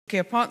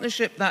Care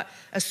Partnership that,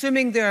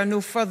 assuming there are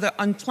no further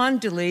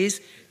unplanned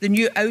delays, the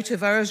new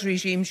out-of-hours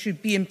regime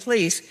should be in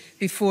place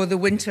before the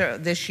winter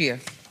this year.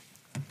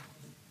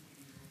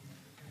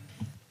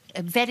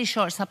 A very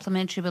short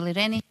supplementary, Willie.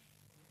 Rennie.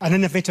 An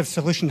innovative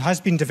solution has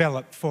been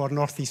developed for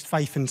North East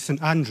Fife and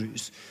St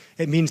Andrews.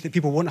 It means that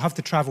people won't have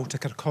to travel to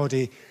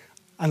Kirkcaldy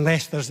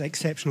unless there's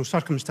exceptional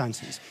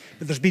circumstances.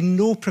 But there's been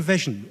no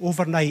provision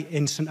overnight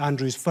in St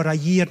Andrews for a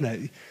year now.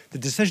 The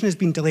decision has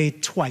been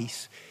delayed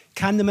twice.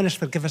 Can the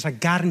Minister give us a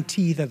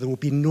guarantee that there will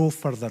be no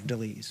further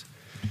delays?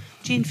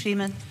 Jean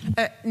Freeman.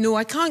 No,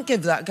 I can't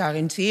give that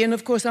guarantee. And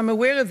of course, I'm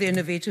aware of the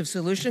innovative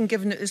solution,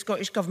 given that the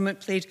Scottish Government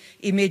played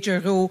a major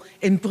role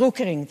in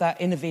brokering that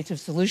innovative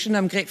solution.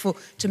 I'm grateful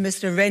to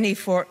Mr Rennie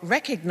for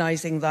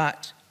recognising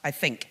that, I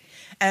think.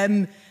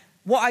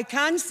 What I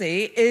can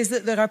say is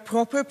that there are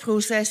proper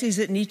processes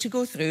that need to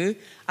go through,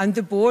 and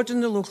the board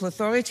and the local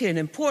authority, and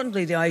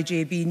importantly the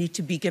IJB, need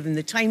to be given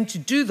the time to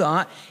do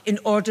that in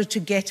order to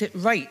get it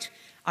right.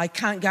 I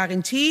can't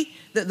guarantee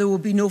that there will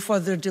be no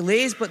further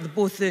delays, but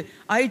both the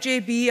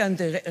IJB and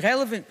the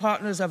relevant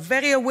partners are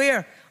very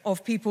aware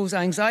of people's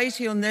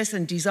anxiety on this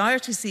and desire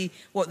to see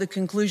what the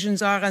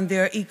conclusions are, and they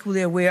are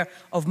equally aware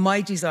of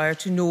my desire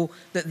to know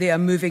that they are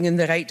moving in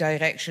the right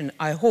direction.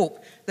 I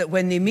hope that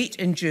when they meet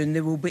in June,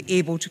 they will be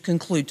able to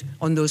conclude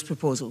on those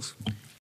proposals.